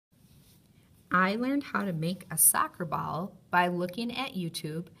I learned how to make a soccer ball by looking at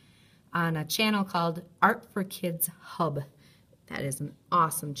YouTube on a channel called Art for Kids Hub. That is an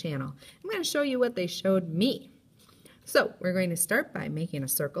awesome channel. I'm going to show you what they showed me. So we're going to start by making a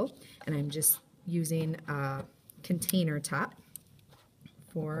circle, and I'm just using a container top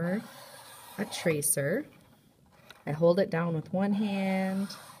for a tracer. I hold it down with one hand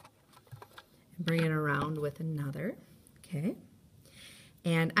and bring it around with another. Okay.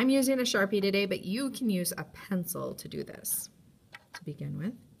 And I'm using a Sharpie today, but you can use a pencil to do this to begin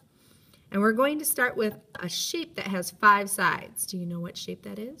with. And we're going to start with a shape that has 5 sides. Do you know what shape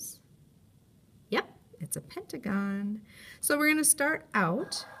that is? Yep, it's a pentagon. So we're going to start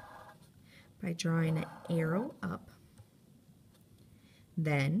out by drawing an arrow up,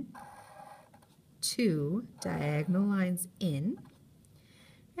 then 2 diagonal lines in,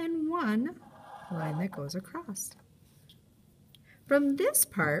 and 1 line that goes across. From this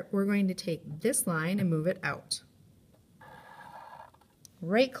part, we're going to take this line and move it out.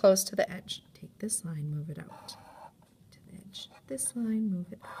 Right close to the edge. Take this line, move it out to the edge. This line, move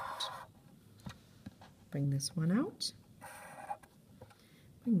it out. Bring this one out.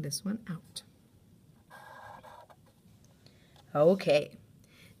 Bring this one out. Okay,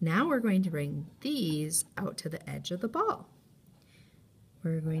 now we're going to bring these out to the edge of the ball.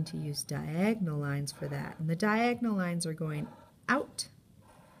 We're going to use diagonal lines for that, and the diagonal lines are going out,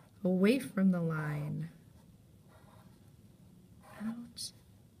 away from the line. Out,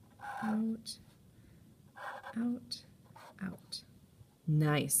 out, out, out.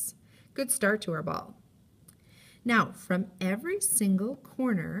 Nice. Good start to our ball. Now, from every single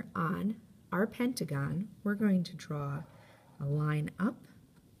corner on our pentagon, we're going to draw a line up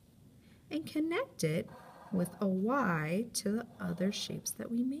and connect it with a Y to the other shapes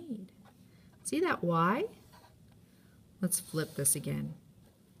that we made. See that Y? Let's flip this again.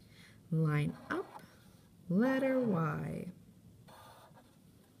 Line up, letter Y.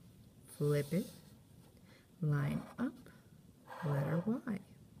 Flip it, line up, letter Y.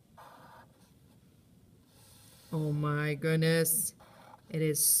 Oh my goodness, it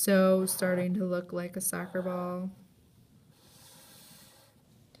is so starting to look like a soccer ball.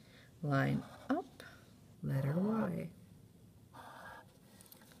 Line up, letter Y.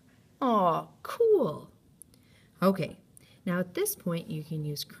 Oh, cool. Okay, now at this point you can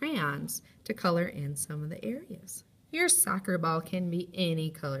use crayons to color in some of the areas. Your soccer ball can be any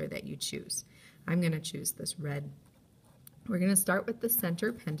color that you choose. I'm going to choose this red. We're going to start with the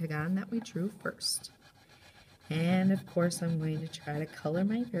center pentagon that we drew first. And of course I'm going to try to color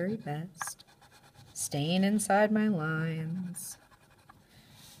my very best, staying inside my lines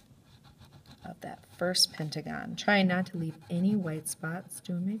of that first pentagon. Trying not to leave any white spots,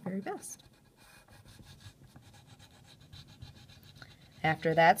 doing my very best.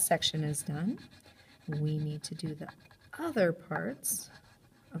 After that section is done, we need to do the other parts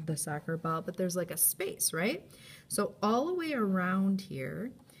of the soccer ball, but there's like a space, right? So all the way around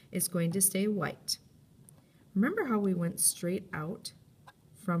here is going to stay white. Remember how we went straight out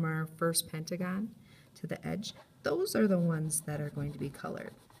from our first pentagon to the edge? Those are the ones that are going to be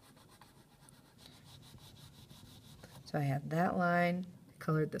colored. So I have that line,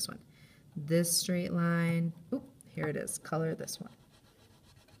 colored this one. This straight line, oop, here it is, color this one.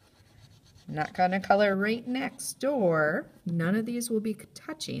 I'm not going to color right next door. None of these will be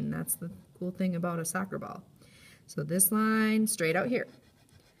touching. That's the cool thing about a soccer ball. So this line straight out here.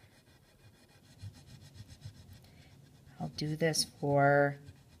 I'll do this for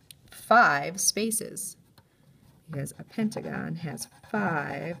 5 spaces because a pentagon has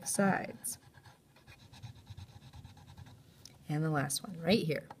 5 sides. And the last one right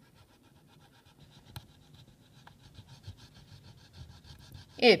here.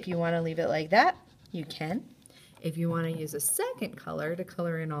 If you want to leave it like that, you can. If you want to use a second color to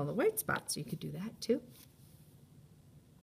color in all the white spots, you could do that too.